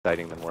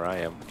exciting than where I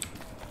am.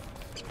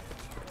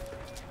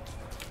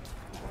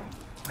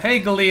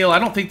 Hey, Galil, I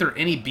don't think there are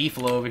any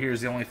beefalo over here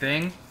is the only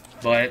thing,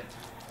 but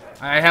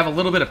I have a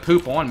little bit of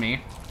poop on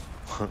me.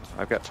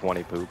 I've got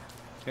 20 poop.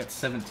 Got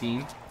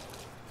 17.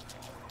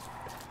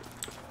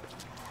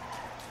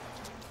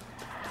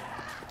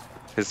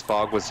 His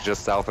fog was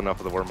just south enough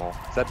of the wormhole.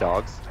 Is that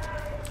dogs?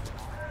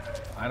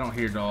 I don't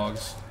hear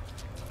dogs.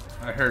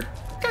 I heard...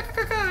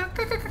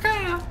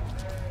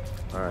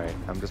 Alright,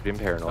 I'm just being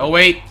paranoid. Oh,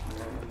 wait!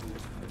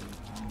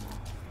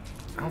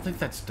 I don't think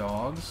that's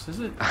dogs, is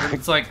it?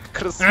 It's like...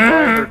 Could have sworn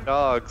they're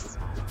dogs.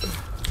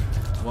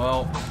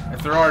 Well,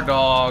 if there are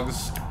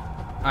dogs,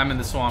 I'm in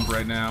the swamp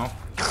right now.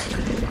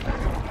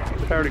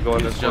 I already go in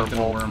You this just jumped in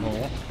a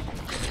wormhole.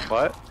 wormhole.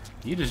 What?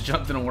 You just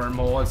jumped in a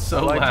wormhole. It's so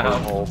I like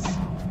loud. wormholes.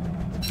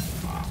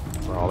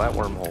 Oh, that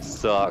wormhole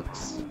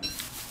sucks.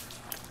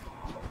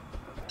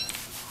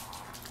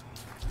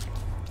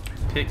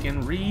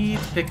 Pickin'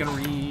 reeds.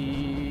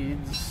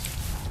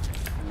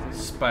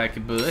 Spiky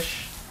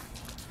bush.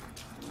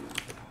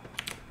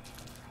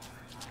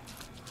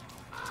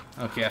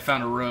 Okay, I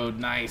found a road.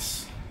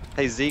 Nice.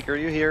 Hey Zeke, are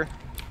you here?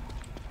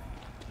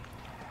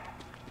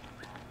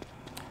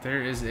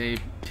 There is a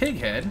pig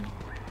head.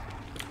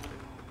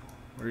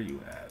 Where are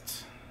you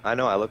at? I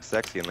know I look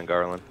sexy in the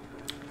garland.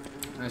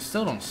 I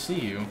still don't see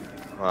you.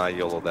 I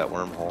YOLO'd that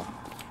wormhole.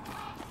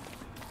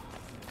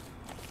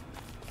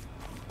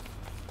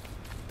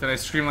 Did I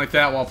scream like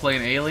that while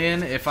playing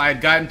Alien? If I had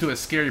gotten to a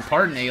scary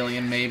part in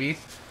Alien, maybe.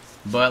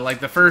 But, like,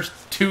 the first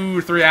 2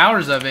 or 3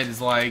 hours of it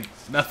is like,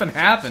 nothing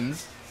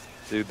happens.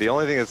 Dude, the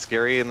only thing that's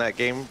scary in that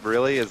game,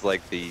 really, is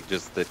like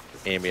just the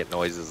ambient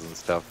noises and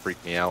stuff freak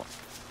me out.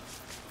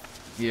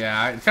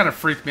 Yeah, it kind of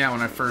freaked me out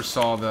when I first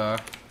saw the...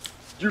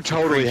 You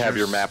totally have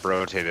your creatures. map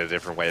rotated a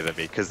different way than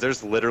me, because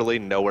there's literally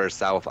nowhere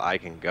south I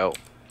can go.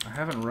 I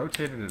haven't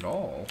rotated at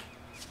all.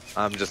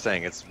 I'm just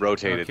saying, it's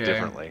rotated Okay.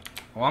 differently.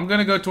 Well, I'm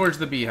gonna go towards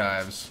the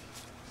beehives.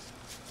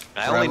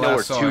 I Where I only know where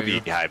last saw 2 you.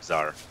 beehives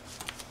are.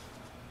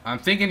 I'm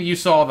thinking you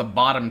saw the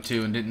bottom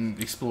 2 and didn't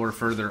explore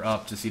further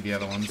up to see the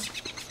other ones.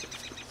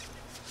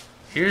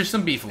 Here's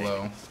some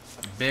beefalo.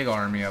 Big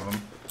army of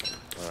them.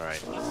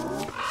 Alright.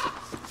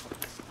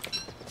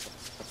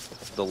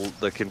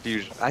 The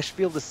confusion. I should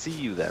be able to see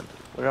you then.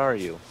 Where are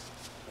you?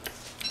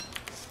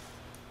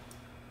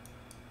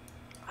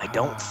 I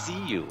don't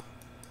see you.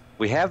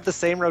 We have the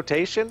same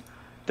rotation?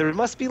 There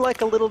must be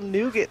like a little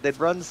nougat that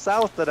runs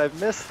south that I've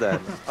missed then.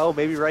 Oh,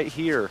 maybe right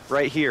here.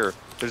 Right here.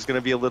 There's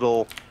gonna be a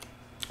little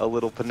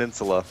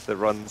peninsula that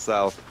runs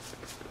south.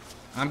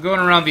 I'm going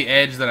around the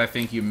edge that I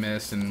think you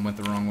missed and went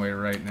the wrong way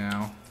right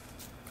now.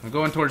 I'm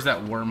going towards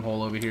that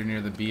wormhole over here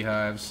near the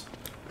beehives.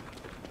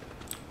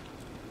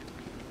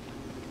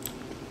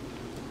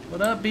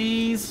 What up,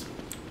 bees?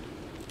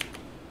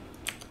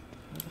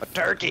 A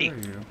turkey! Where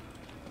are you?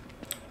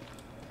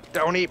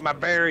 Don't eat my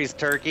berries,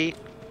 turkey!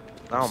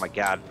 Oh my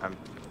god, I'm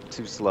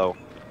too slow.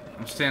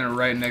 I'm standing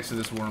right next to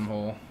this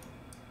wormhole.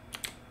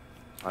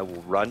 I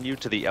will run you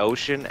to the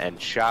ocean and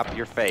chop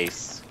your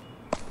face.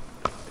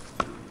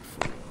 4,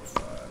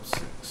 5,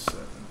 6, 7,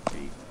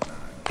 8, 9,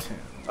 10.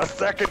 A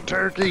second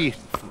turkey!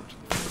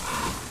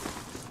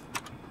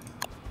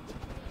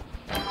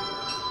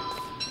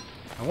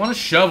 I want a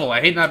shovel.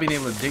 I hate not being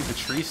able to dig the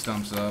tree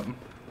stumps up.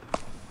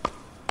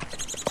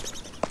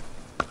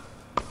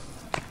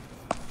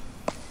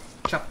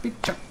 Choppy,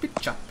 choppy,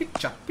 choppy,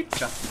 choppy,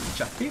 choppy,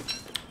 choppy.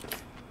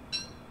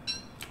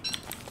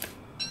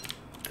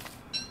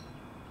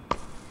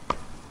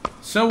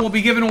 So we'll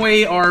be giving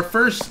away our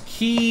first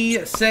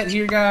key set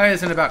here,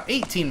 guys, in about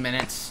 18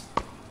 minutes.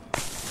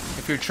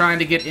 If you're trying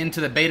to get into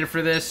the beta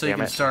for this, so you Damn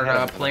can it, start I had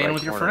him in the playing right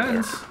with your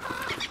corner friends.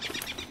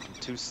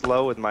 Too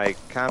slow with my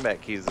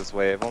combat keys this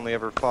way. I've only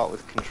ever fought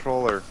with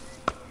controller.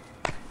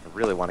 I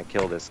really want to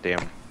kill this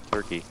damn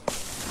turkey.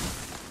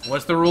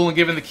 What's the rule in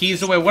giving the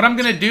keys away? What I'm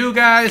going to do,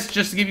 guys,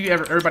 just to give you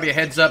everybody a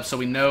heads up so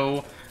we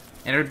know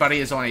and everybody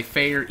is on a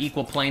fair,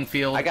 equal playing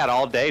field. I got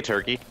all day,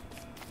 turkey.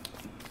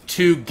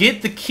 To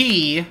get the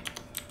key,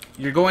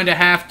 you're going to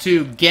have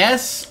to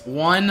guess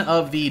one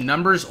of the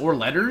numbers or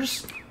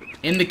letters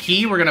in the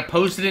key. We're going to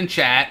post it in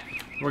chat.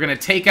 We're going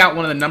to take out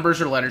one of the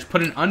numbers or letters,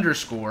 put an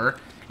underscore,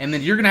 and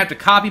then you're going to have to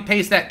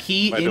copy-paste that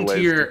key My into delay's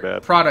too your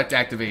bad. product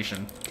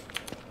activation.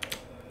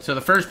 So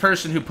the first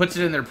person who puts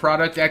it in their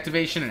product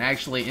activation and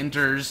actually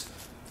enters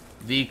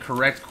the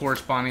correct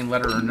corresponding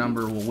letter or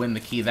number will win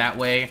the key that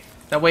way.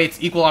 That way it's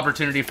equal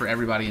opportunity for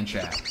everybody in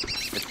chat.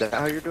 Is that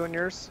how you're doing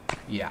yours?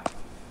 Yeah.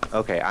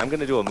 Okay, I'm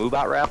gonna do a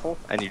Moobot raffle,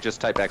 and you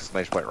just type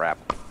exclamation point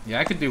raffle. Yeah,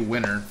 I could do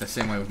winner the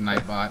same way with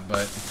Nightbot,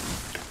 but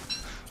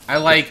I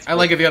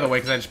like it the other way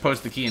because I just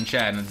post the key in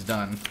chat and it's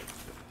done.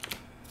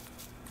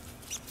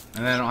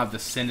 And then I don't have to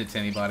send it to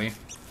anybody.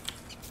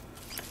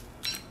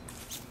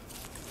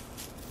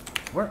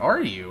 Where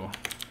are you?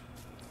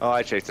 Oh,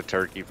 I chased a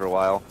turkey for a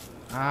while.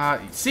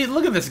 See,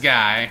 look at this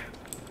guy.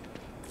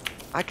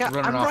 Running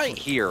I'm off. right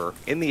here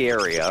in the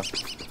area.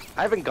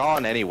 I haven't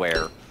gone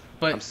anywhere.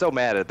 But I'm so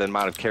mad at the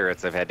amount of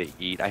carrots I've had to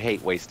eat. I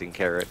hate wasting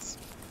carrots.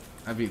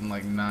 I've eaten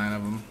like 9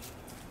 of them.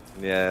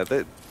 Yeah,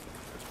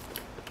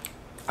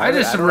 I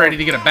just am ready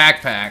to get a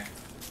backpack.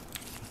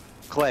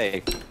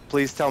 Clay,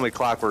 please tell me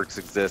Clockworks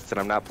exists and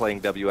I'm not playing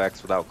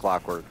WX without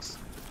Clockworks.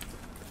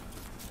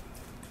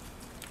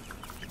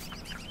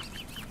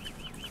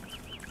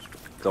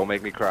 Don't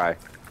make me cry.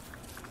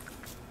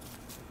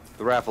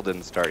 The raffle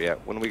didn't start yet.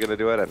 When are we gonna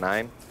do it? At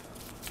 9?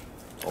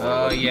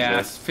 Oh yeah,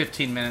 it's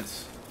 15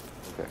 minutes.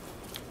 Okay.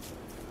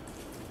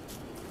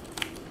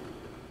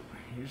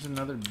 Here's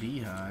another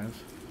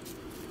beehive.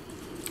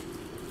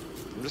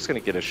 I'm just gonna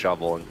get a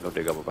shovel and go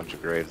dig up a bunch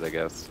of graves, I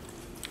guess.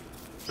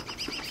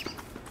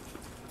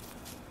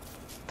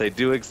 They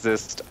do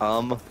exist,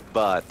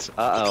 but.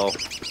 Uh-oh.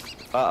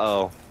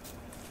 Uh-oh.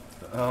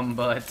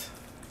 But.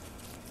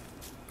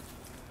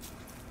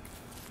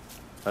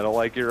 I don't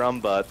like your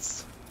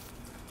buts.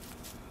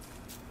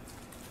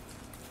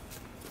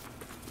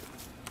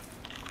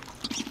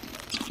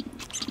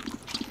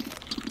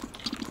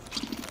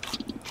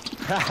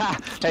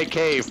 Hey,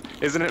 Cave,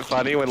 isn't it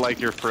funny when, like,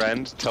 your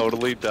friend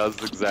totally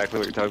does exactly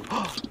what you're talking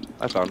about?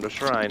 I found a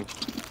shrine.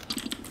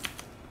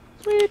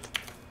 Sweet.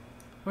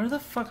 Where the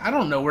fuck? I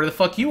don't know where the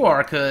fuck you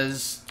are,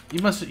 cause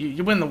you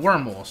win the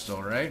wormhole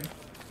still, right?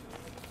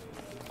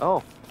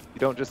 Oh, you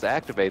don't just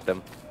activate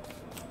them.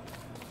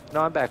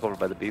 No, I'm back over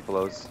by the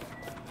beefaloes.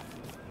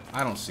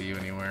 I don't see you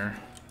anywhere.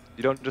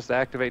 You don't just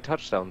activate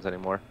touchstones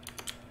anymore.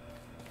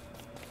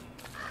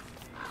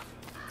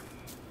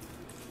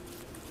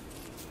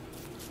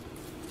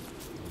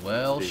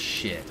 Well,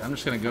 shit. I'm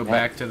just gonna go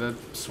back to the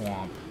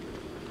swamp.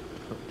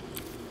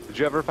 Did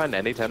you ever find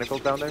any tentacles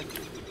down there?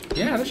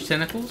 Yeah, there's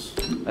tentacles.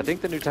 I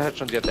think the new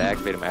touchstones, you have to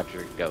activate them after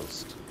you're a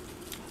ghost.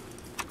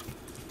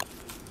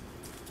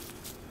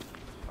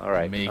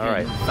 Alright,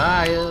 alright.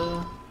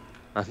 Fire.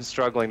 I'm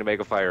struggling to make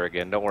a fire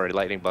again. Don't worry,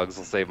 lightning bugs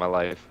will save my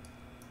life.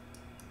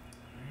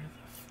 Where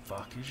the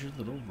fuck is your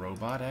little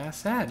robot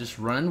ass at? Just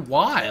running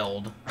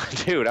wild.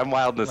 Dude, I'm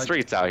wild in the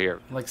streets out here.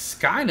 Like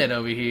Skynet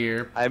over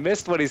here. I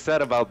missed what he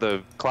said about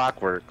the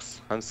Clockworks.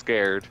 I'm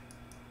scared.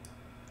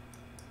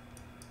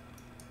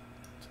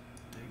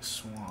 Big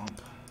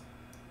swamp.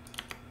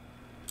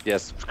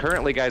 Yes,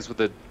 currently, guys, with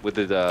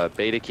the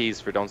beta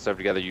keys for Don't Starve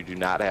Together, you do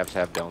not have to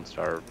have Don't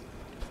Starve.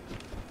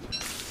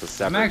 It's a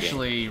separate I'm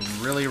actually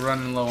really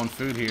running low on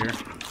food here.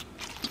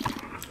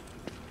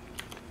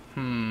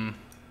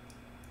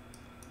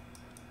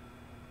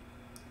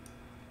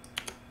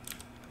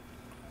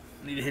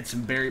 Need to hit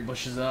some berry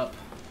bushes up.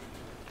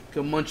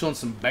 Go munch on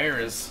some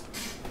berries.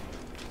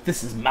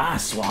 This is my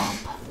swamp.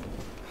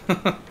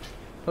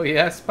 Oh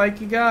yeah,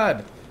 Spiky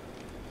God.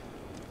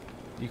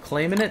 You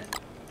claiming it?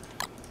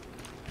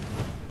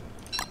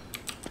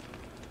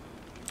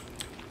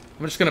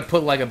 I'm just gonna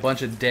put like a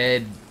bunch of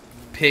dead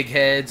pig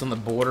heads on the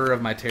border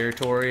of my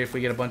territory if we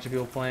get a bunch of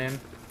people playing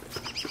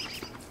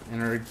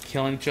and are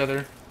killing each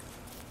other.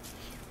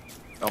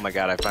 Oh my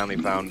god, I finally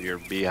found your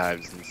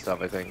beehives and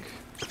stuff, I think.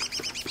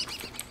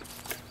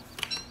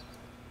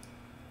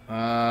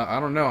 I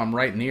don't know, I'm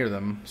right near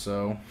them,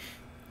 so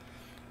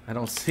I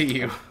don't see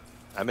you.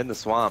 I'm in the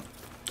swamp.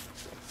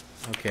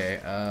 Okay,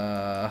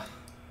 oh,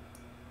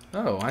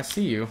 I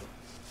see you.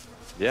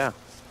 Yeah.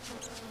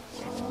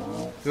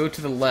 Go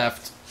to the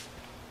left.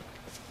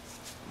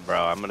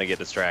 Bro, I'm gonna get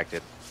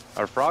distracted.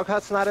 Are frog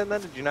huts not in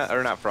then? Did you not?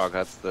 Or not frog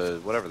huts, the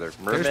whatever they're.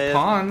 Merman? There's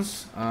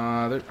ponds.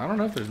 I don't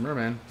know if there's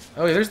merman.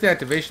 Oh, yeah, there's the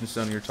activation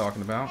stone you're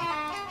talking about.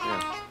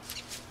 Yeah.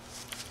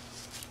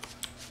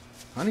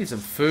 I need some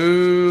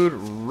food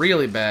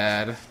really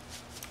bad.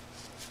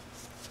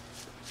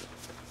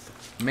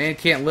 Man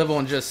can't live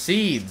on just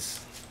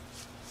seeds.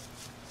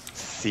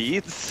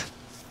 Seeds?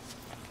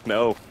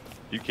 No,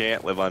 you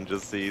can't live on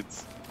just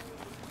seeds.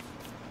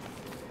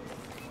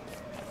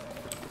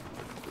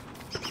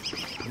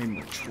 I need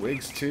more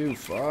twigs too,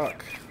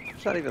 fuck.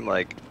 It's not even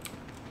like...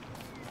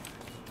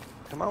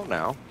 Come on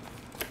now.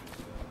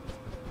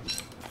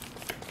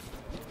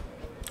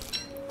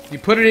 You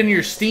put it in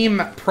your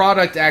Steam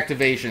product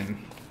activation.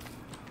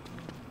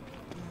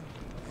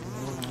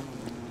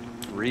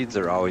 Reeds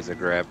are always a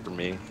grab for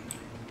me.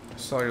 I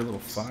saw your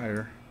little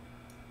fire.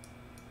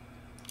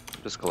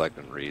 I'm just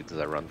collecting reeds as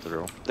I run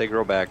through. They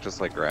grow back just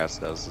like grass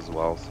does as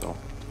well, so...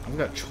 I've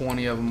got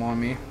 20 of them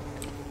on me.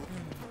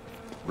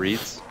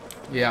 Reeds?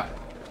 Yeah.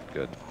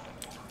 Good.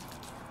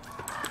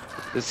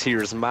 This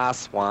here's my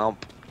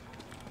swamp.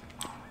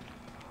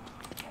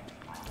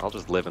 I'll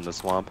just live in the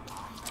swamp.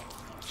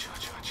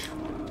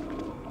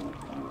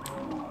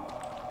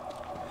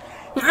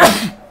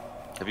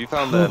 Have you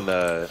found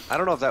the? I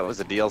don't know if that was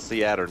a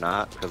DLC ad or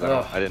not, because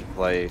I didn't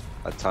play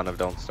a ton of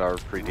Don't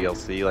Starve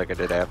pre-DLC like I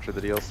did after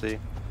the DLC.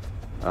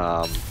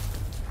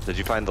 Did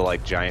you find the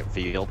like giant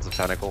fields of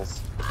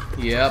tentacles?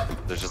 Yep.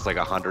 There's just like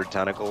 100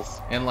 tentacles.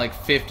 And like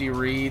 50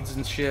 reeds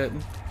and shit.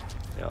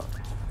 Yeah.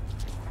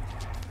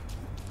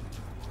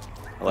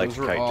 I like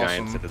to kite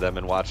giants into them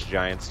and watch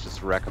giants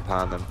just wreck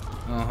upon them.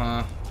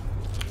 Uh-huh.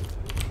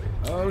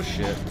 Oh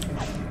shit.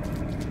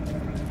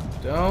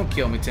 Don't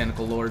kill me,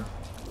 Tentacle Lord.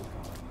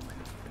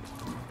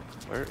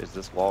 Where is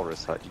this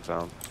walrus hut you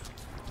found?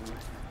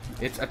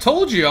 I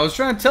told you, I was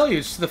trying to tell you,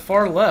 it's to the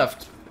far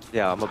left.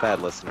 Yeah, I'm a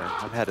bad listener.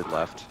 I'm headed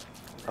left.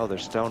 Oh,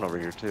 there's stone over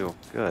here too.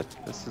 Good.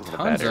 This isn't a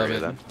Tons bad area of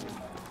it. then.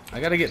 I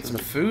gotta get some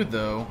food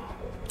though.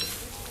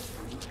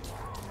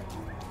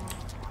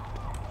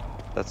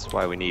 That's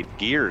why we need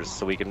gears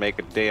so we can make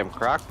a damn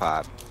crock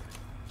pot.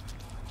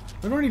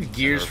 We don't need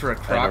gears for a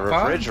And crock a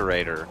pot.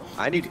 refrigerator.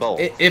 I need both.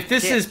 If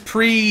this Yeah. is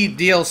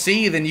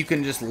pre-DLC, then you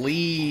can just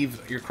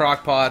leave your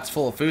crock pots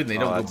full of food and they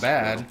don't go that's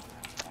bad. true.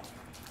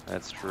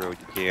 That's true. You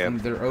And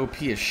can't. they're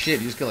OP as shit.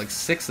 You just get like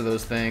 6 of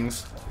those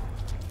things.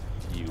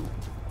 You.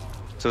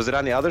 So is it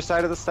on the other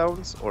side of the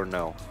stones or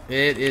no?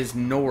 It is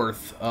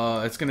north.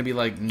 It's gonna be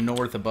like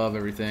north above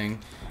everything.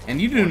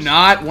 And you do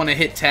not want to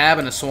hit tab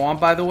in a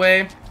swamp, by the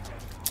way,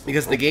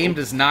 because the game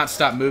does not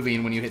stop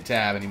moving when you hit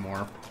tab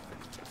anymore.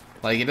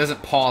 Like, it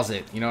doesn't pause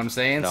it, you know what I'm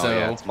saying? No, So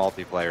yeah, it's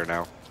multiplayer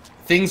now.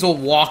 things will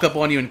walk up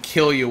on you and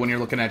kill you when you're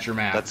looking at your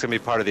map. That's gonna be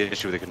part of the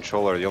issue with the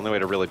controller. The only way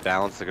to really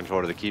balance the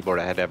controller to the keyboard,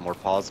 I had to have more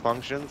pause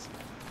functions,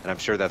 and I'm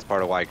sure that's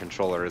part of why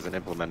controller isn't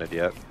implemented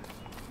yet.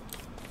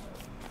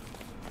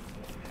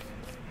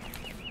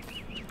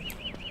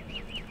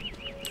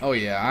 Oh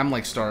yeah, I'm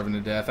like starving to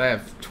death. I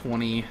have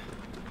 20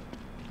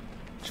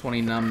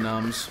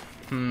 num-nums.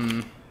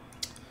 I'm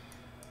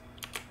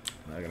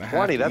gonna have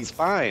 20, to that's eat.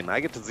 fine. I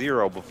get to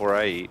 0 before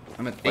I eat.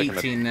 I'm at like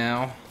 18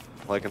 now.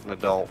 Like an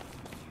adult.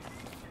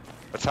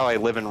 That's how I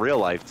live in real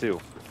life too.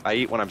 I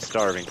eat when I'm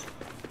starving.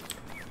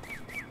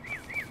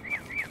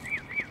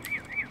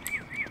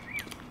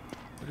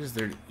 What is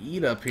there to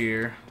eat up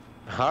here?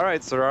 All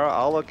right, Sorara,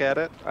 I'll look at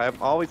it.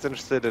 I'm always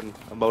interested in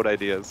emote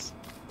ideas.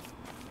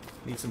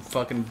 Need some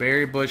fucking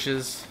berry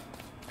bushes.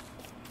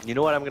 You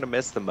know what I'm gonna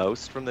miss the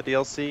most from the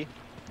DLC?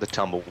 The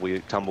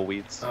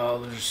tumbleweeds.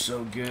 Oh, they're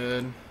so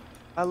good.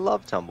 I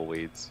love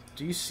tumbleweeds.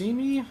 Do you see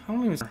me? I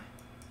don't even...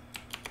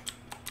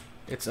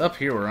 It's up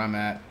here where I'm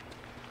at.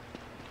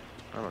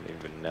 I don't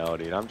even know,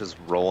 dude. I'm just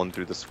rolling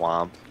through the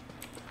swamp.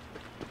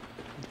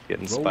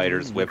 Getting Rolling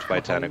spiders whipped by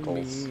with my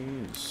tentacles.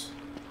 homies.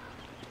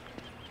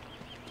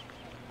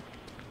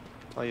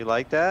 Oh, you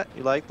like that?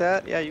 You like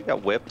that? Yeah, you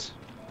got whipped.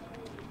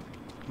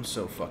 I'm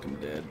so fucking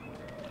dead.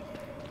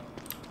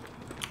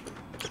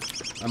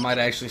 I might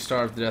actually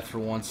starve to death for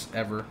once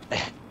ever.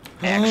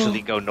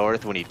 Actually go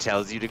north when he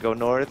tells you to go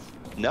north?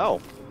 No.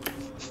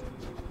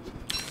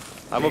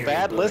 I'm a Berry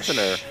bad bush.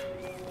 listener.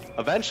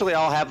 Eventually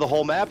I'll have the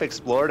whole map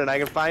explored and I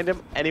can find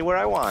him anywhere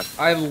I want.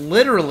 I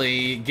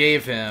literally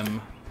gave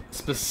him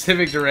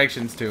specific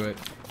directions to it.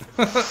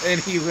 And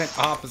he went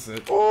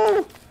opposite.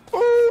 Ooh!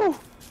 Ooh!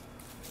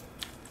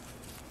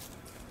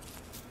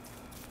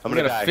 I'm We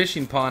gonna got a die.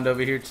 fishing pond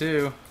over here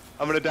too.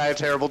 I'm gonna die a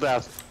terrible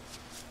death.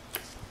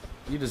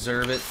 You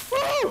deserve it.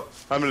 Woo!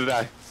 I'm gonna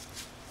die.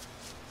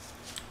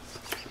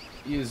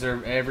 You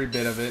deserve every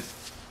bit of it.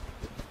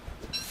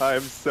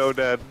 I'm so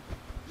dead.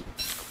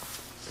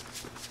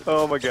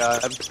 Oh my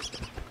god.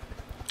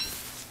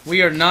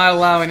 We are not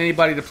allowing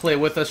anybody to play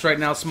with us right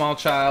now, small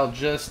child.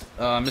 Just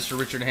Mr.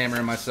 Richard Hammer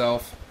and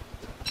myself.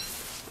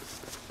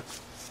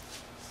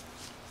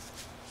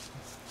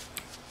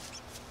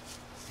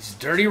 These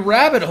dirty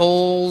rabbit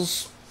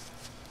holes.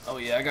 Oh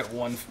yeah, I got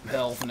 1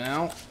 health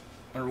now.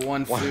 Or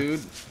 1 food.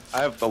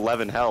 I have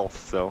 11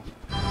 health, so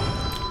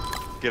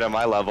get on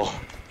my level.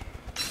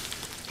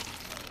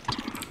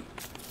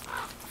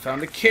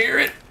 Found a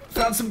carrot.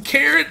 Found some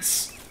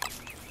carrots.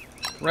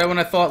 Right when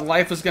I thought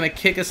life was gonna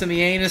kick us in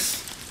the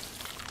anus.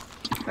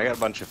 I got a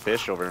bunch of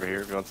fish over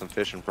here if you want some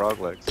fish and frog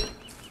legs.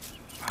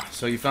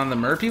 So you found the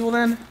mer people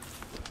then?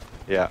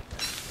 Yeah.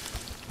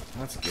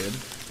 That's good.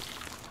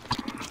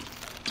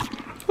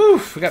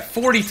 Whew, we got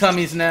 40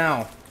 tummies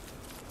now.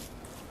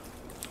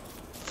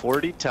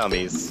 40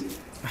 tummies.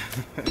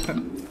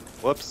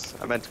 Whoops,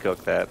 I meant to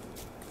cook that.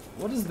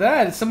 What is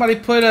that? Did somebody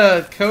put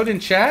a code in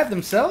chat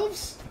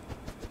themselves?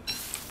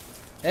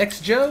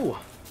 X-Joe.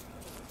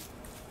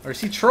 Or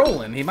is he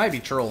trolling? He might be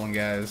trolling,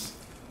 guys.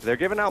 They're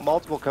giving out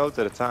multiple codes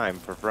at a time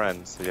for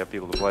friends, so you have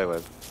people to play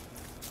with.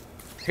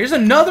 Here's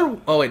another...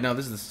 Oh, wait, no,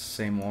 this is the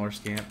same Waller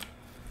scamp.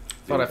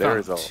 Thought Dude, I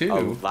there found is two. a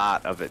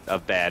lot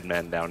of bad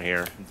men down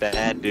here.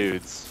 Bad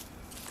dudes.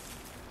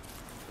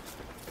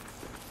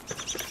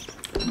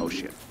 Oh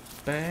shit.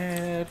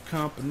 Bad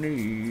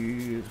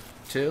company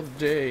till the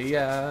day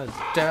I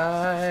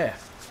die.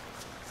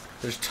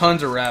 There's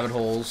tons of rabbit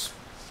holes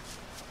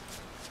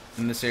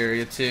in this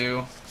area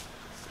too.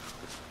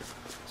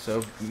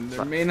 So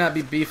there may not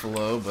be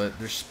beefalo, but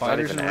there's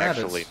spiders and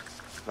rabbits.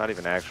 Not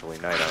even actually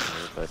night out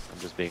here, but I'm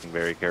just being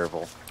very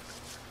careful.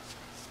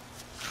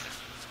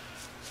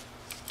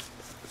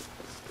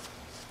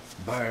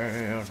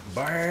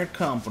 Bad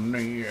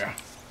company.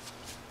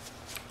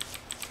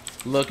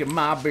 Look at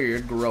my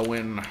beard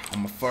growing on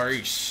my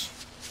face.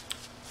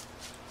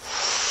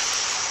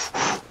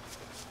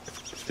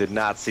 Did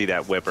not see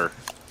that whipper.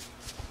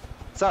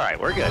 It's alright,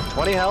 we're good.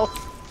 20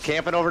 health,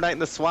 camping overnight in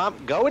the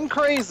swamp, going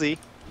crazy.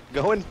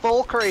 Going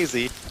full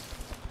crazy.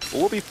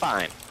 We'll be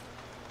fine.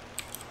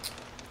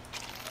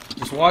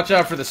 Just watch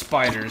out for the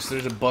spiders.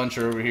 There's a bunch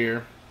over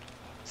here.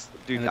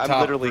 Dude, In the I'm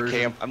top literally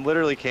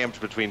version.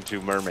 camped between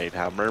two mermaid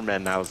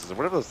houses, or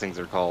whatever those things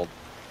are called.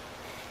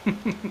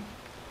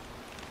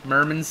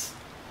 Mermans.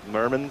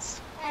 Mermans?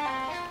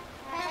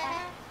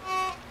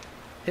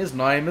 His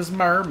name is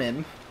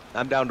Merman.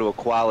 I'm down to a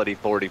quality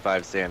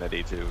 45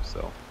 sanity too,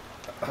 so.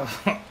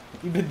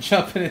 You've been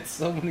jumping in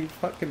so many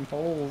fucking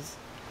holes.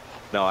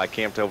 No, I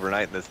camped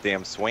overnight in this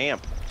damn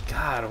swamp.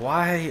 God,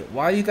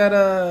 why you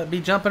gotta be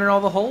jumping in all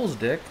the holes,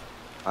 Dick?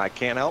 I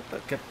can't help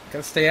it.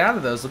 Gotta stay out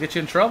of those. They'll get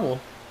you in trouble.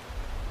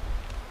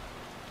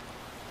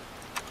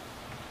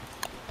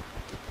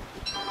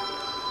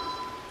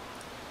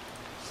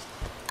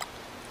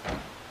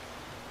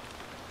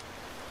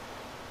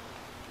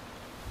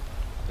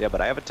 Yeah, but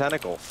I have a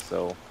tentacle,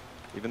 so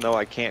even though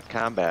I can't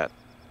combat.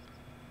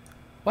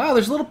 Wow,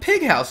 there's a little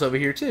pig house over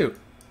here, too.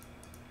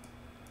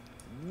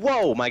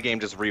 Whoa, my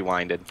game just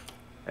rewinded,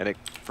 and it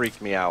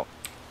freaked me out.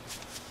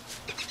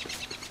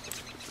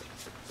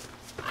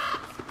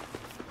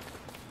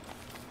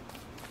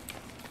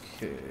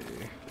 Okay.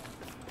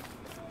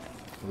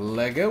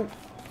 Lego.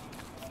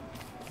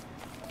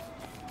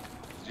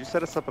 Did you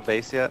set us up a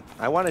base yet?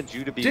 I wanted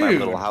you to be my Dude.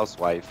 little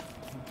housewife.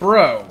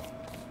 Bro.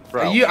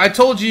 Bro, I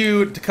told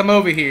you to come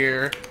over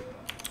here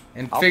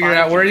and I'll figure find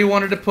out where you. you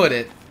wanted to put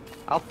it.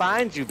 I'll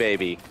find you,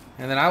 baby.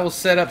 And then I will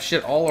set up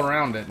shit all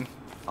around it.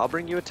 I'll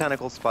bring you a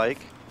tentacle spike.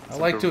 I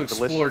like to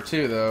explore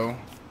too, though.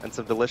 And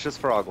some delicious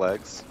frog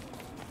legs.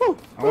 I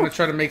want to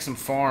try to make some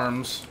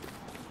farms.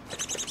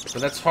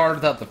 But that's hard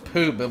without the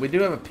poop, but we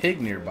do have a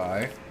pig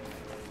nearby.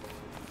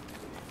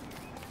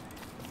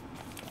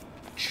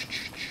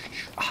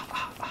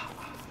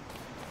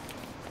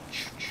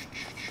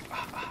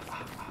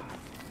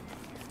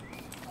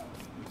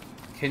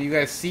 Can you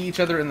guys see each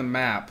other in the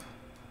map?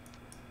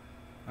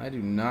 I do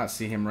not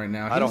see him right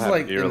now. I don't He's have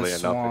like in nearly the enough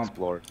swamp.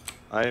 explored.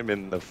 I am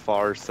in the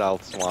far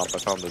south swamp. I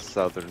found the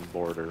southern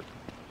border.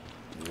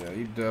 Yeah,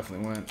 you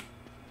definitely went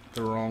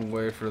the wrong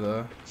way for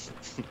the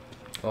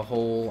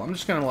hole. I'm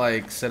just gonna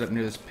like set up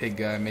near this pig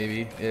guy,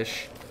 maybe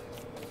ish.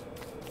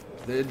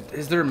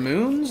 Is there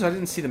moons? I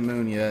didn't see the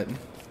moon yet.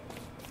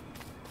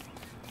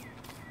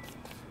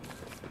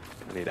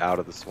 I need out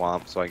of the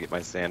swamp so I get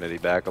my sanity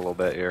back a little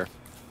bit here.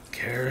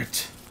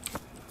 Carrot.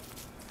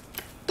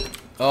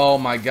 Oh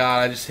my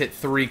god! I just hit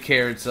 3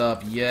 carrots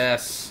up.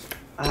 Yes.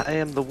 I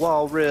am the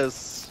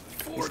walrus.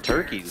 These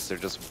turkeys, they're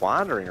just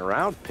wandering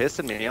around,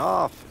 pissing me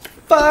off.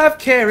 5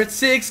 carrots,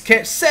 6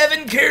 carrots,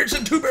 7 carrots,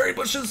 and 2 berry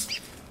bushes.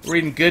 We're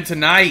eating good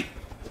tonight.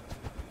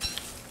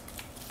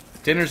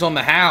 Dinner's on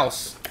the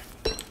house.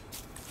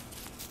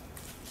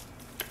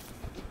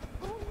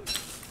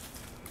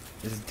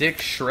 Is Dick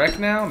Shrek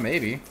now?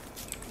 Maybe.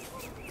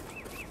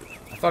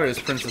 I thought it was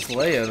Princess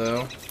Leia,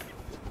 though.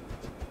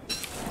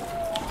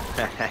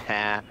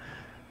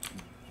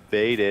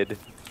 Baited.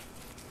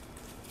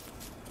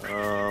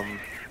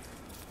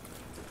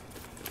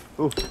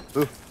 Ooh.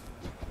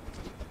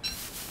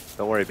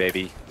 Don't worry,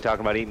 baby.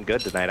 Talking about eating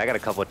good tonight. I got a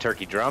couple of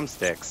turkey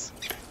drumsticks.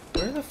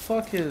 Where the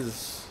fuck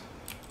is...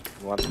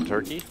 You want some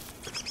turkey?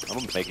 I'm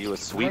gonna make you a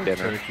sweet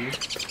dinner. Turkey.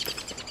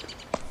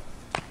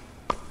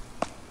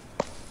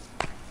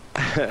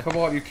 Come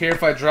on, you care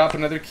if I drop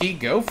another key?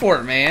 Go for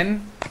it,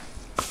 man.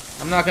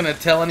 I'm not gonna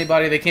tell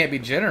anybody they can't be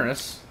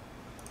generous.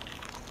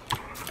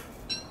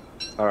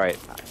 Alright,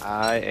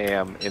 I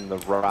am in the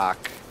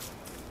rock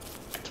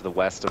to the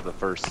west of the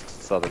first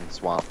southern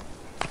swamp.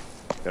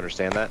 You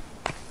understand that?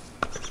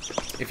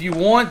 If you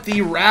want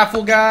the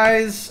raffle,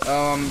 guys,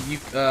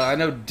 I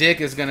know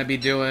Dick is gonna be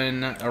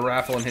doing a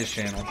raffle on his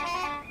channel.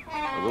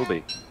 It will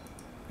be.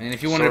 And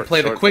if you wanted to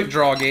play the quick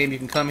draw game, you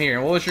can come here.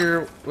 And what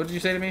did you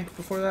say to me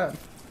before that?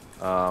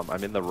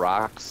 I'm in the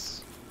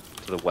rocks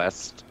to the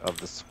west of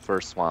this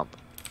first swamp.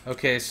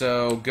 Okay,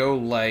 so go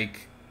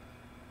like,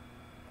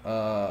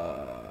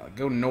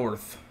 go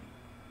north.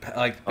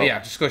 Like, Oh. yeah,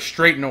 just go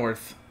straight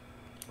north.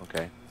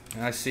 Okay.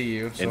 And I see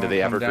you. So Into I'll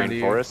the come down to evergreen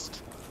you.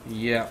 forest?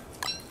 Yeah.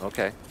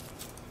 Okay.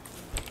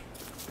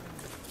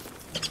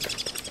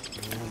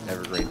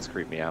 Evergreens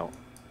creep me out.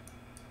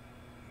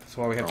 That's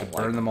why we have to Don't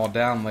like burn them all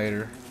down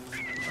later.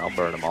 I'll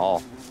burn them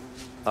all.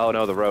 Oh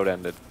no, the road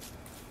ended.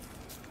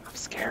 I'm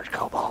scared,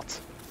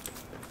 Cobalt.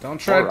 Don't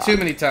try More too rock.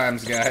 many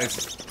times,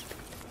 guys.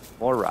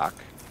 More rock.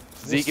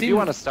 Zeke, if you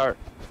want to start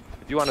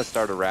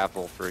a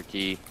raffle for a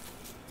key,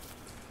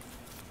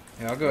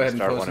 Yeah, I'll go ahead and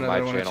Start post one in my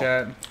another one in the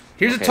channel. chat.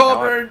 Here's Okay, a tall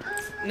now bird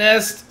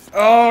nest.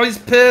 Oh, he's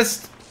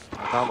pissed.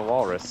 I found the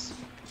walrus.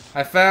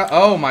 I found.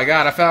 Oh my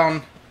god, I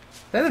found.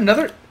 That's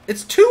another.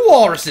 It's 2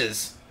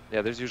 walruses.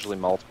 Yeah, there's usually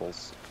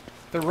multiples.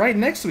 They're right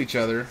next to each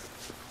other.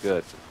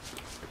 Good.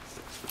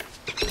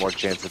 More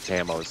chance of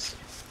tamos.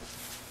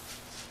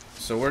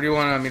 So where do you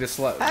want me to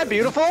slap? Hi,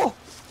 beautiful.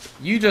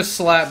 You just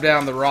slap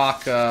down the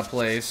rock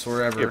place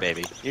wherever. Here,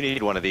 baby. You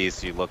need one of these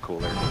so you look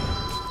cooler.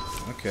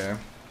 Okay.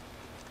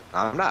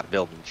 I'm not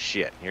building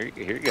shit. Here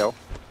you go.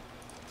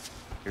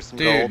 Here's some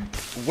Dude,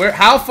 gold.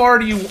 how far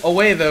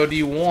away though do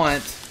you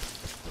want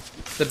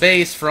the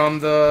base from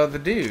the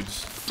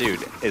dudes?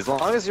 Dude, as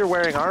long as you're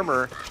wearing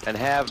armor and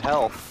have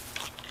health,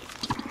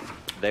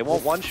 they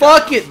won't one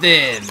shot. Fuck it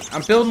then.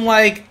 I'm building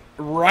like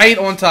right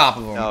on top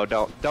of them. No,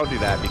 don't do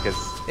that because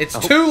It's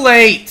too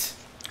late.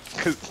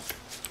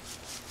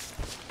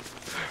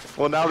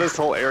 Well, now this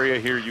whole area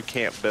here you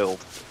can't build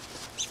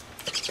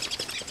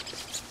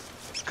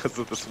because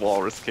of this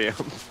walrus camp.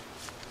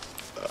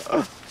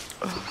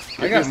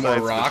 I got more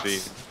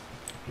rocks.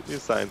 Give me a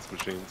science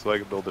machine so I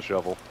can build a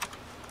shovel.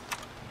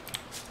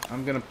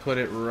 I'm gonna put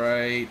it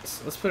right.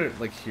 Let's put it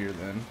like here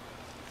then.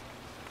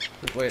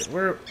 Wait,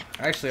 where?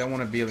 Actually, I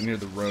want to be near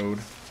the road.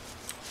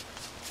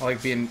 I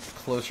like being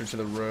closer to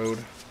the road.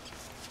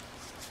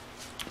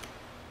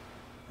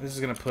 This is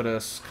gonna put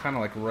us kind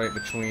of like right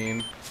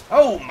between.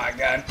 Oh my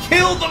God!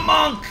 Kill the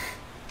monk!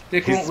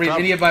 Dick won't read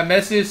any of my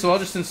messages, so I'll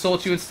just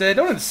insult you instead.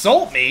 Don't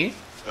insult me!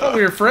 I thought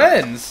we were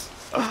friends.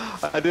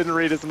 I didn't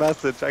read his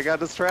message. I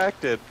got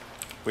distracted.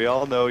 We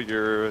all know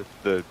you're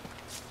the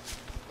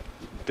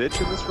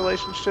bitch in this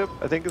relationship,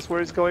 I think is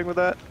where he's going with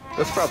that.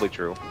 That's probably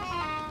true.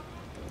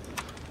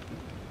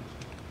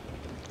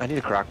 I need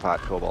a crock pot,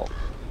 Cobalt.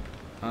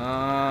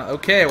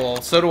 Okay,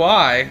 well, so do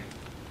I.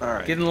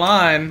 Alright. Get in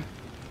line.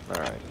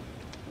 Alright.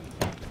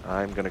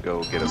 I'm gonna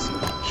go get us some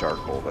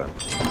charcoal then.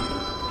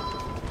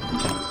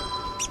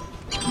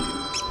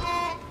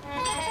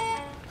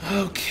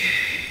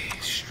 Okay.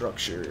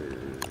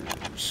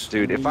 Structures.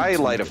 Dude, if I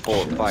light a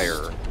full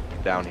fire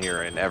down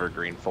here in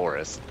Evergreen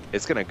Forest,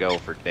 it's gonna go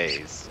for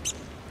days.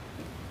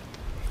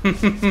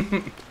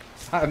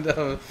 I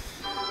know.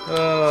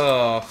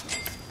 Oh.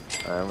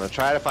 I'm gonna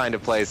try to find a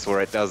place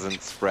where it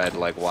doesn't spread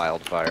like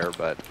wildfire,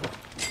 but...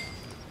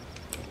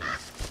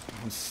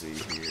 Let's see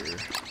here.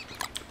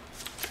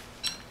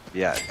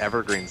 Yeah,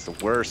 Evergreen's the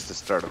worst to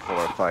start a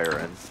fire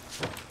in.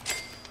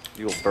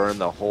 You'll burn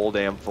the whole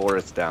damn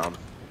forest down.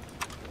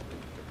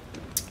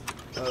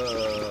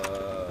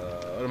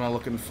 What am I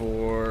looking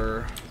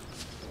for?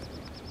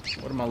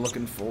 What am I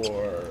looking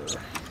for?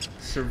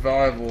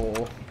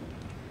 Survival.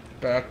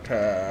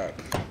 Backpack.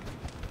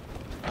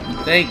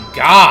 Thank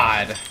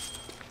God!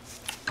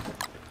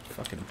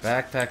 Fucking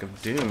backpack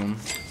of doom.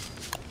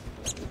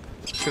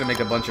 Just gonna make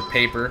a bunch of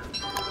paper.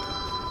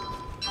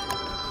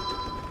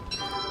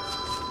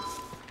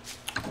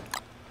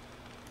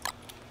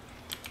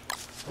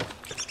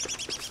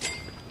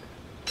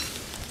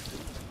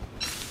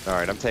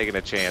 Alright, I'm taking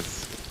a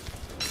chance.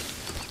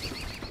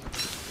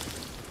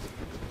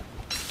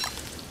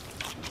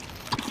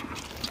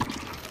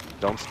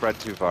 Don't spread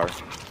too far.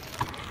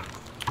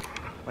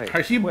 Wait,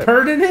 Are you whip.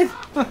 burning it?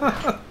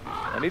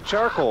 I need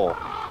charcoal.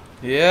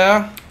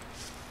 Yeah.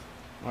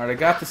 Alright, I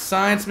got the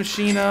science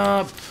machine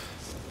up.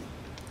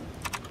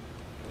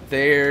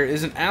 There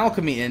is an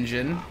alchemy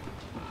engine.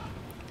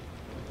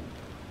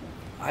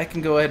 I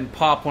can go ahead and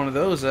pop one of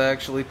those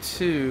actually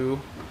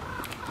too.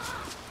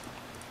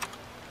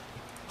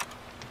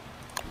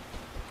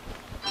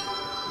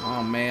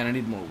 Oh man, I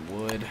need more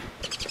wood.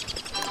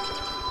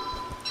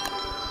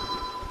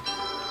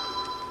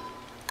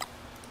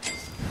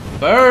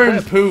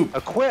 Burn poop!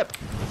 Equip!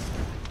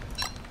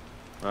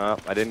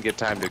 I didn't get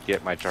time to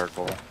get my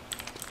charcoal. I'm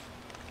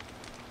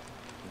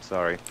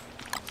sorry.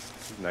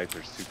 These nights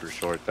are super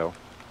short though.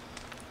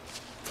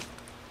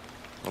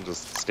 I'll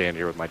just stand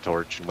here with my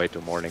torch and wait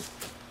till morning.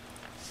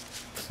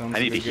 Sounds I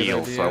need to like a good heal,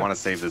 idea. so I want to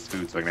save this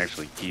food so I can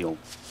actually heal.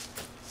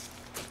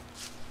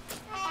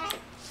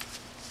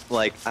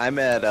 Like, I'm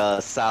at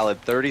a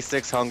solid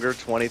 36 hunger,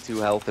 22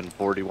 health, and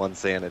 41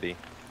 sanity.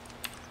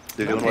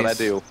 Doing what I Nice.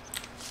 do.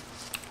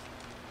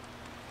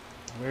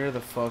 Where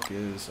the fuck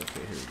is... Okay,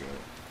 here we go.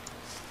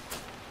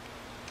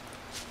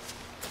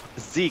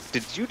 Zeke,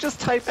 did you just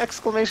type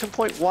exclamation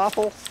point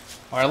waffle?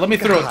 Alright, let me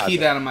throw a God. key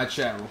down in my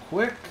chat real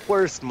quick.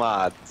 Worst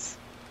mods.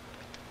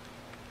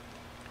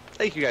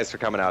 Thank you guys for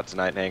coming out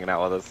tonight and hanging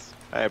out with us.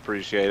 I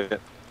appreciate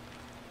it.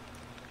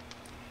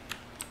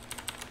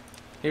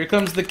 Here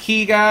comes the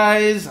key,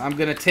 guys. I'm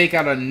going to take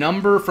out a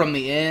number from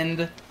the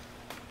end.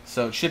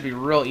 So it should be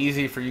real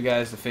easy for you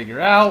guys to figure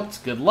out.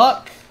 Good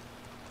luck.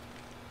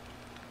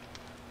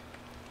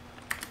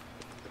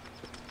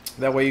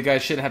 That way you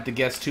guys shouldn't have to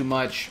guess too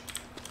much.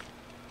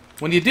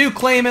 When you do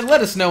claim it,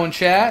 let us know in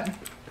chat.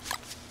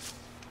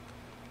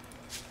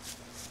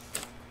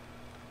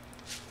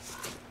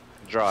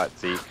 Draw it,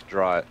 Zeke.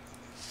 Draw it.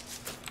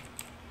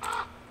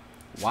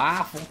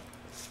 Waffle.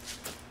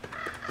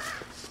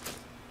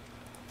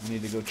 I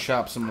need to go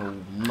chop some more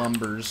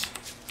lumbers.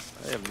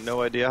 I have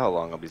no idea how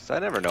long I'll be. I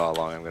never know how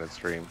long I'm gonna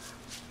stream.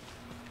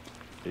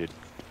 Dude,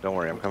 don't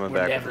worry. I'm coming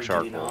back with the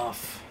charcoal.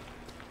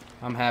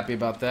 I'm happy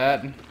about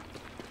that.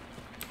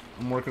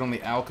 I'm working on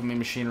the alchemy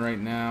machine right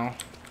now.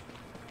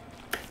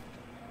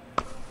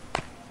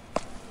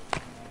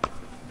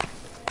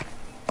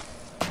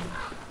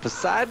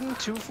 Poseidon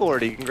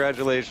 240.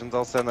 Congratulations.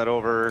 I'll send that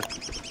over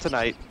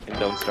tonight in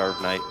Don't Starve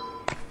Night.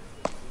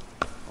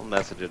 I'll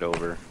message it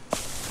over.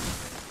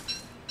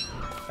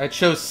 I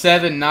chose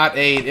 7, not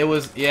 8. It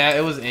was, yeah,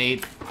 it was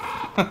 8.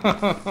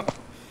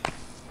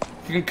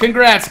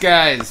 Congrats,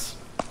 guys.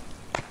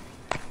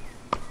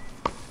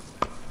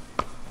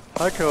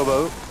 Hi,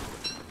 Kobo.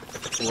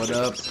 What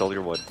up? Stole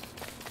your wood.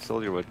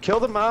 Stole your wood. Kill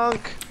the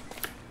monk!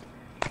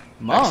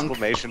 Monk?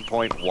 Exclamation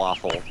point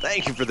waffle.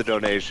 Thank you for the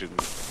donation.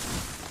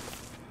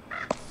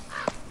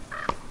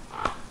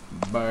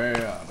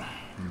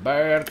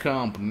 Bad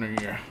company.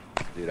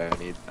 Dude, I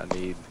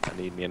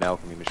need me an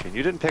alchemy machine.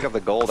 You didn't pick up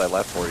the gold I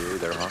left for you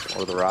either, huh?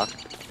 Or the rock?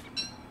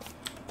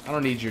 I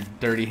don't need your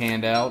dirty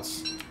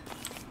handouts.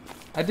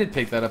 I did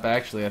pick that up,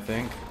 actually, I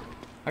think.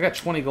 I got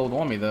 20 gold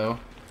on me, though.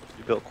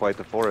 You built quite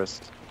the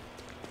forest.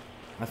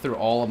 I threw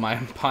all of my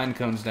pine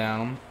cones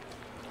down.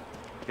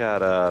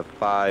 Got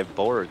 5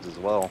 boards as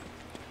well.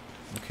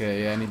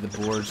 Okay, yeah, I need the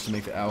boards to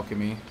make the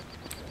alchemy.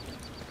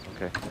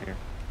 Okay, here.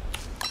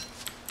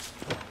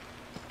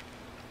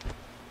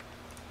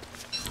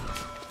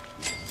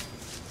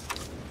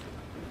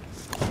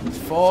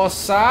 For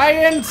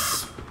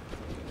science!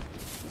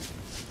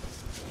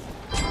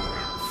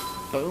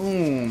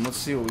 Boom. Let's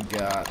see what we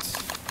got.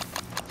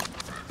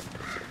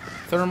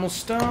 Thermal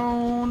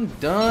stone.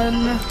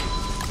 Done.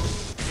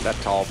 That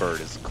tall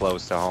bird is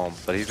close to home,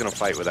 but he's gonna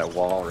fight with that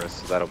walrus,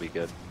 so that'll be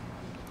good.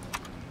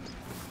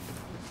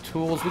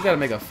 Tools. We gotta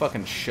make a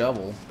fucking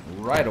shovel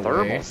right away.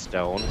 Thermal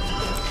stone?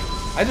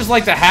 I just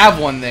like to have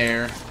one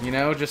there, you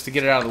know, just to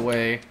get it out of the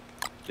way.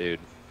 Dude,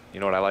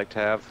 you know what I like to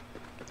have?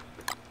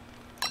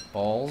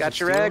 Balls. Got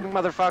your egg,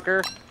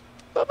 motherfucker!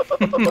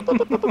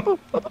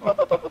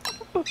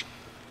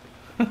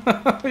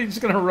 You're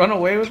just gonna run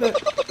away with it?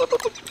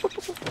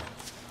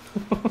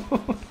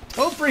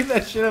 Don't bring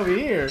that shit over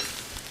here.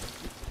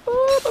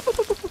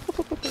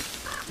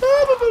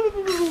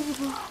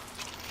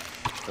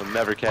 They'll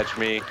never catch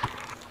me.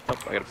 Oh,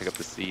 I gotta pick up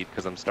the seed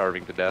because I'm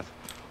starving to death.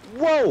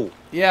 Whoa!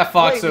 Yeah,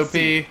 Fox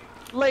Latency.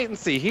 OP.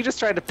 Latency! He just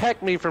tried to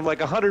peck me from like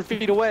 100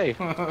 feet away.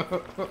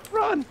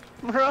 Run!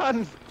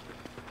 Run!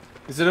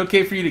 Is it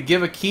okay for you to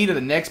give a key to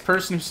the next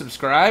person who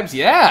subscribes?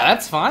 Yeah,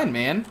 that's fine,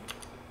 man.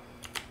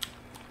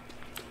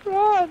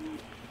 Run!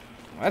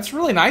 That's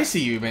really nice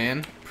of you,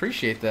 man.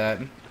 Appreciate that.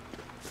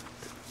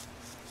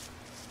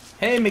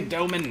 Hey,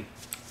 McDoman.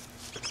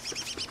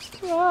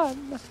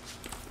 Run!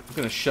 I'm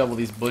gonna shovel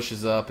these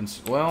bushes up and...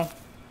 Well,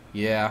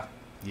 yeah.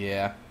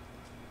 Yeah.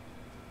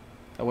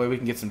 That way we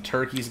can get some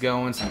turkeys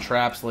going, some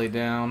traps laid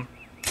down.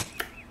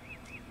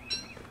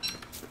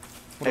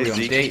 What are we on,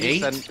 Zeke, day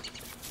can you 8?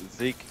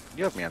 Zeke,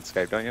 you have me on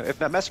Skype, don't you? If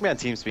not, message me on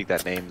TeamSpeak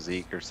that name,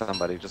 Zeke, or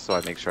somebody, just so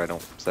I make sure I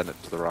don't send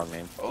it to the wrong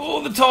name.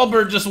 Oh, the tall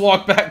bird just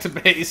walked back to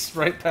base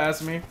right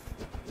past me.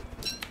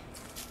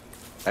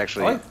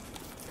 Actually, What?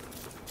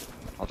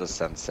 I'll just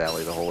send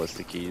Sally the whole list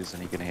of keys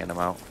and he can hand them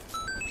out.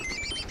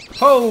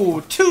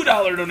 Oh,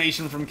 $2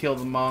 donation from Kill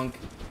the Monk.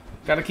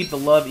 Gotta keep the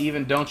love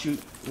even. Don't you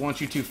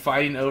want you two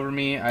fighting over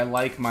me? I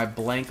like my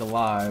blank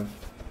alive.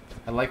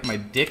 I like my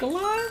dick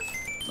alive?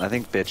 I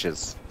think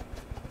bitches.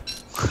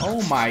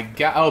 Oh my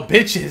god. Oh,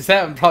 bitches.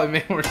 That would probably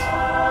make more sense.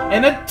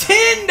 And a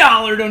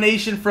 $10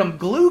 donation from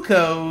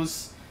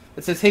Glucose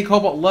that says, hey,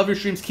 Cobalt, love your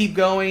streams. Keep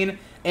going.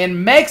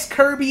 And Mex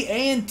Kirby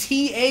and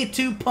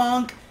TA2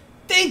 Punk,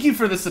 thank you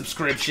for the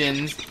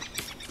subscription.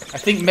 I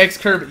think Mex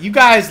Kirby, you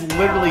guys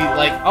literally,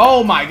 like,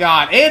 oh my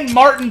god. And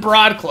Martin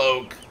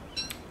Broadcloak.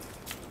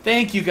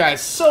 Thank you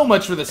guys so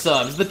much for the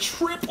subs. The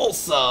triple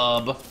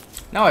sub.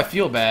 Now I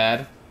feel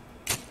bad.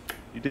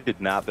 You did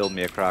not build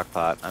me a crock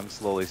pot. I'm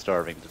slowly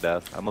starving to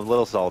death. I'm a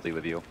little salty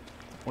with you.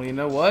 Well, you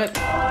know what?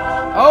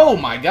 Oh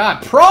my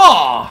god,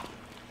 Praw!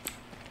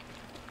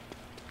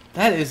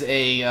 That is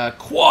a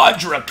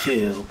quadra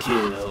kill.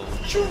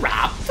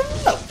 Drop the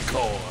low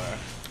core.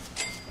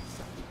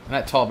 And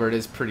that tall bird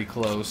is pretty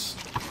close.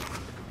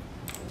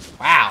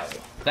 Wow.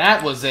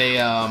 That was a,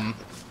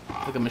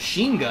 like a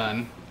machine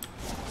gun.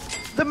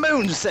 The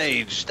Moon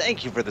Sage,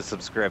 thank you for the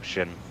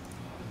subscription.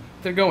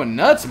 They're going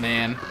nuts,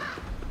 man.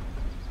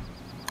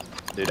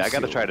 Dude, I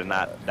gotta try to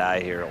not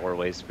die here or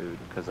waste food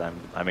because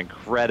I'm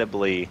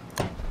incredibly.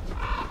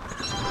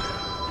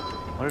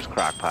 Where's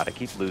Crockpot? I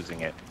keep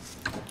losing it.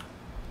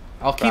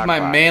 I'll keep my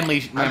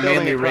manly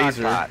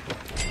razor. Crock-Pot.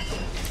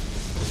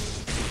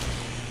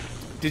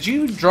 Did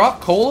you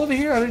drop coal over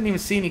here? I didn't even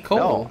see any coal.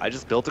 No, I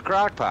just built a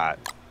Crockpot.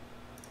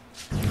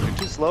 You're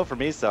too slow for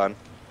me, son.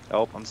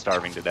 Oh, I'm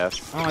starving to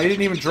death. Oh, you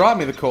didn't even drop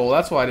me the coal.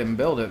 That's why I didn't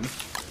build it.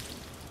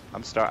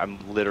 I'm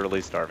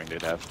literally starving to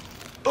death.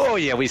 Oh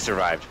yeah, we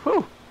survived.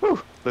 Whew,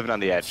 whew. Living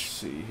on the Let's edge.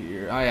 see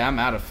here. Oh yeah, I'm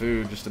out of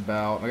food just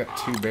about. I got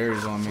 2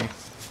 berries on me.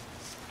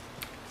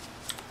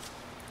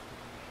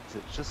 Is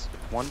it just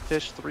 1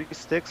 fish, 3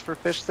 sticks for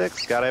fish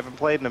sticks? God, I haven't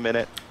played in a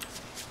minute.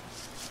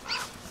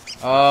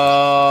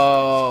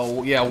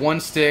 Oh, yeah, 1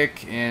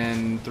 stick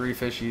and 3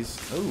 fishies.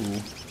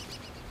 Ooh.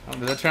 Oh,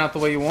 did that turn out the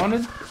way you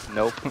wanted?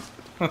 Nope.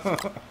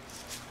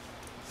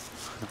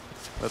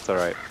 That's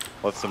alright.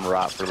 We'll have some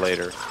rot for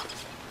later.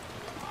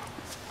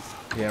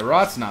 Yeah,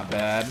 rot's not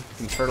bad. You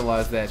can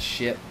fertilize that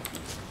shit.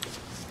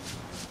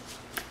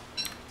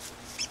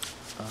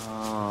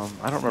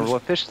 I don't remember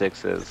what fish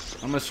sticks is.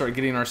 I'm gonna start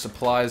getting our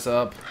supplies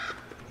up.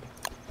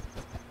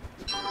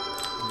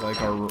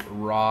 Like our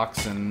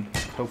rocks and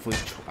hopefully...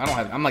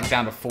 I'm like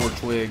down to 4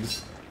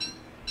 twigs.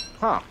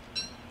 Huh.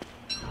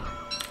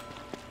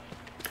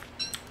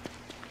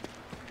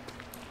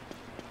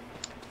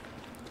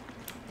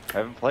 I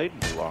haven't played in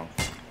too long.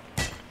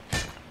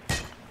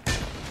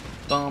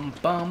 Bum,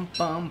 bum,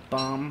 bum,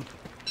 bum.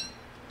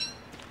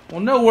 Well,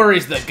 no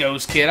worries, the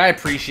Ghost Kid. I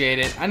appreciate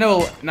it. I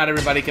know not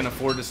everybody can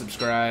afford to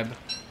subscribe.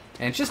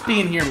 And just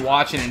being here and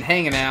watching and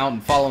hanging out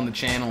and following the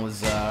channel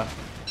is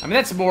I mean,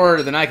 that's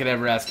more than I could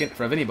ever ask it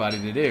of anybody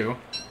to do.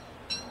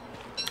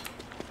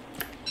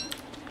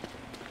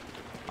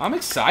 I'm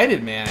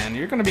excited, man.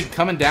 You're going to be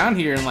coming down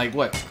here in, like,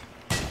 what,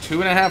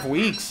 2.5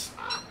 weeks?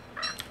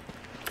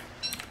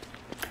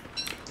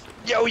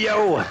 Yo,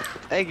 yo!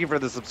 Thank you for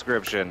the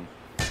subscription.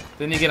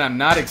 Then again, I'm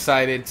not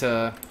excited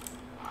to,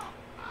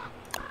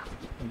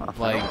 I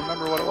don't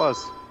remember what it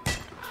was.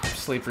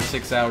 sleep for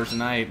 6 hours a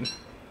night.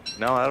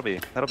 No, that'll be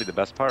the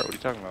best part. What are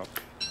you talking about?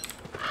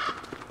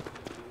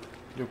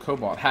 Yo,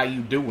 Cobalt, how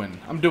you doing?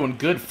 I'm doing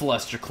good,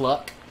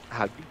 Flustercluck.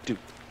 How you do?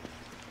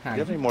 How Do you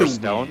have you any more doing?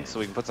 stones so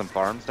we can put some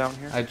farms down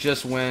here? I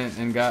just went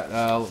and got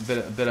a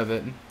bit of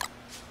it.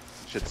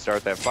 Should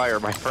start that fire,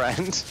 my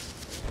friend.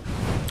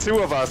 2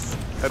 of us,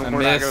 and I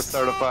we're not gonna missed.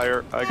 start a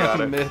fire. I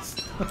got I it.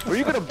 missed. Were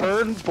you gonna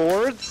burn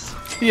boards?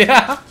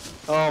 Yeah.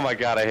 Oh my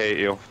god, I hate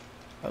you.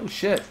 Oh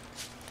shit.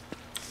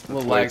 A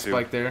little way lag too.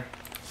 spike there.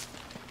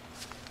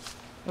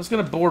 I was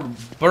gonna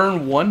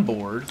burn one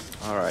board.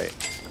 Alright.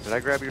 Did I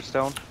grab your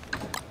stone?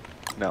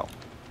 No.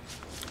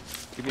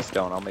 Give me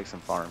stone, I'll make some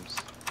farms.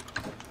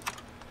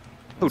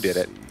 Who did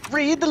it?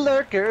 Read the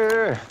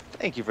lurker!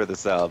 Thank you for the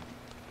sub.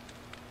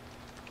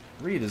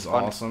 Reed is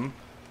Fun. awesome.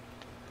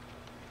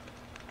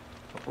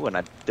 Ooh, and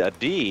a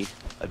D.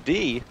 A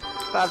D.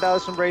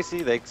 $5 from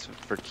Bracy. Thanks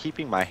for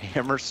keeping my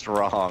hammer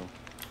strong.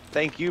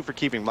 Thank you for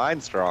keeping mine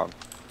strong.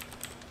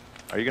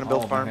 Are you gonna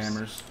build All the farms?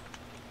 hammers.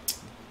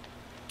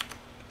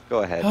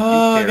 Go ahead.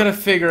 Oh, You I care. gotta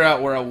figure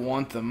out where I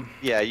want them.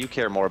 Yeah, you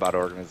care more about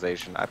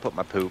organization. I put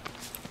my poop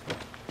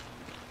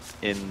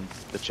in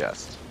the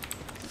chest.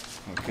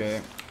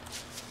 Okay.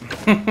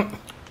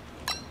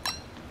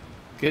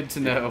 Good to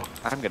know.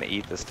 I'm gonna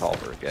eat this tall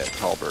bird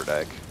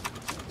egg.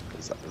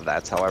 'Cause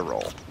that's how I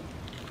roll.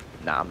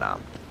 Nom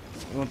nom.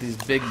 I want these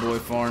big boy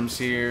farms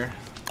here.